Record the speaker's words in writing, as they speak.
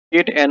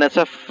create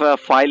NSF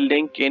file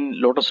link in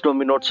Lotus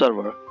Domino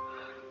server.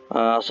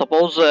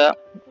 Suppose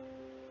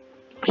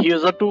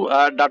user to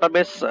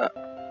database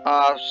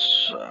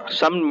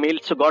some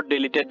mails got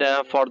deleted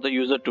for the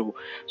user 2,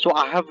 so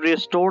I have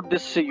restored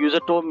this user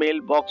 2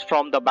 mailbox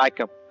from the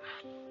backup.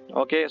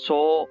 Okay,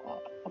 so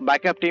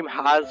backup team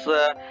has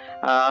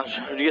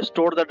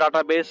restored the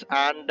database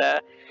and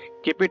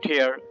keep it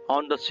here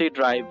on the C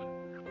drive.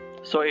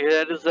 So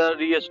here is the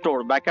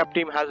restore. Backup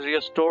team has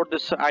restored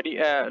this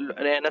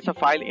NSF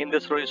file in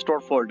this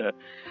restore folder.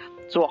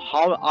 So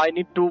how I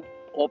need to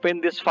open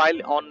this file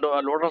on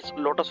the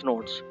Lotus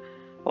nodes?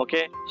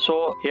 Okay,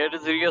 so here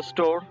is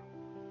restore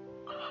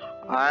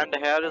and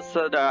here is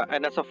the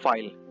NSF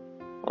file.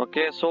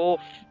 Okay, so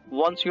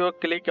once you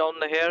click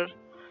on here,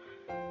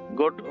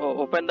 go to,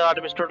 open the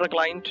administrator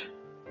client.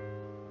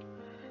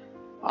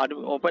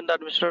 Open the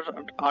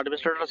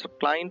administrator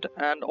client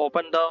and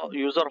open the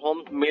user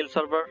home mail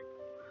server.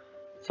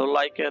 So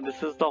like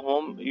this is the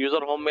home user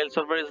home mail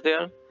server is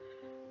there.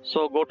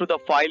 So go to the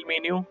file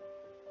menu.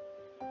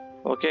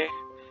 Okay,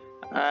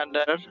 and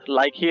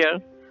like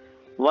here,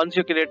 once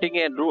you're creating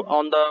a root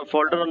on the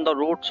folder on the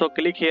root, so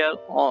click here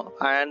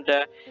and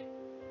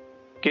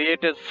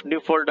create a new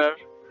folder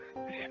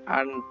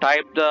and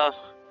type the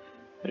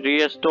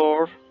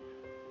restore.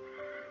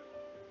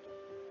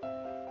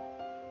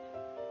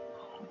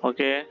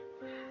 Okay,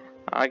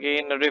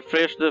 again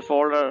refresh the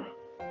folder.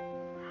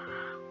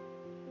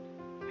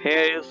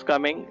 Here is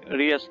coming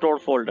restore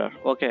folder.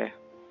 Okay,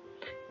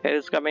 here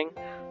is coming.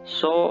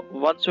 So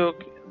once you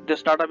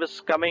this database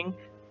is coming,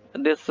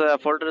 this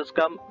folder is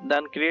come,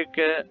 then create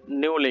a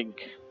new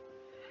link.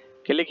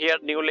 Click here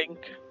new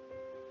link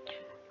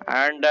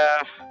and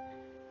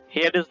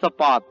here is the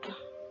path.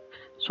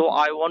 So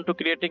I want to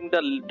creating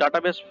the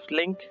database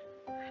link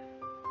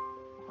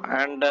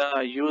and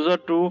user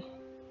to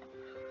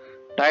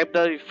type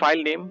the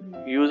file name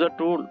user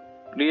to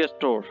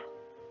restore.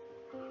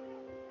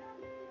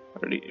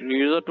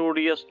 User to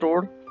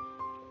restore.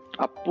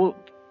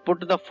 Put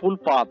the full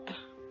path.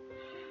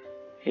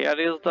 Here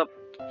is the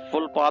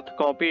full path.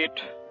 Copy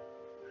it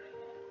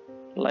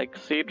like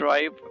C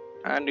drive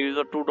and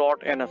user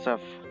 2.nsf.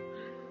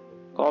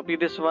 Copy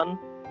this one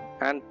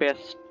and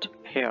paste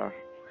here.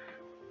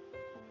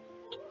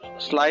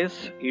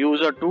 Slice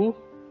user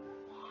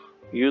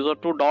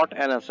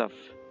 2.nsf.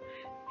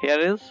 Here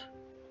is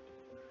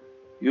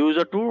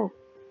user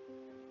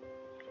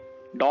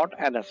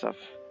 2.nsf.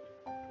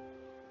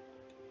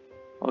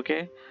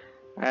 Okay,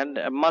 and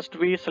must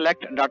we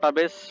select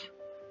database,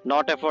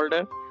 not a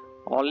folder.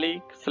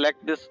 Only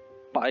select this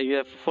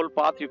full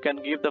path. You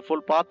can give the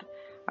full path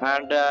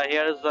and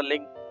here is the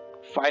link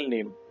file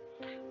name.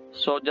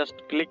 So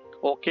just click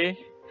OK.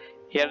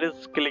 Here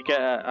is click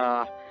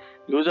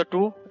user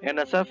 2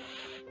 NSF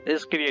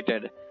is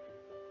created.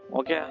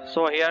 Okay,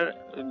 so here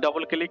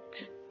double click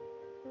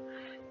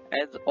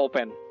as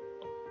open.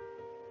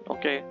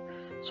 Okay,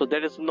 so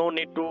there is no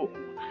need to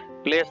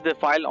place the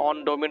file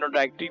on Domino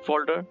directory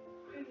folder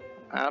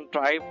and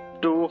try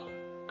to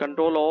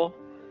Control O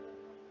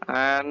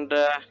and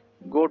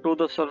go to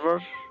the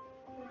server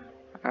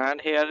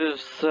and here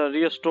is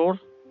restore.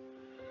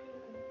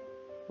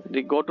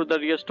 Go to the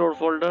restore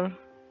folder.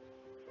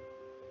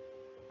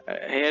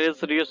 Here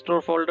is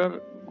restore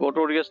folder. Go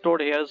to restore.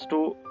 Here is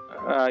to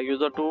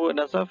user 2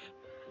 NSF.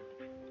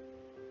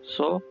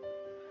 So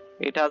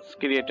it has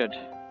created.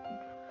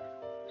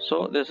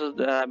 So this is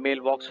the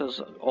mailbox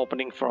is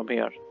opening from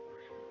here.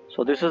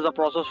 So this is the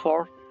process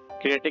for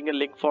creating a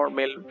link for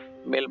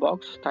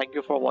mailbox. Thank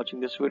you for watching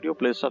this video.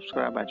 Please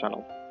subscribe my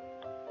channel.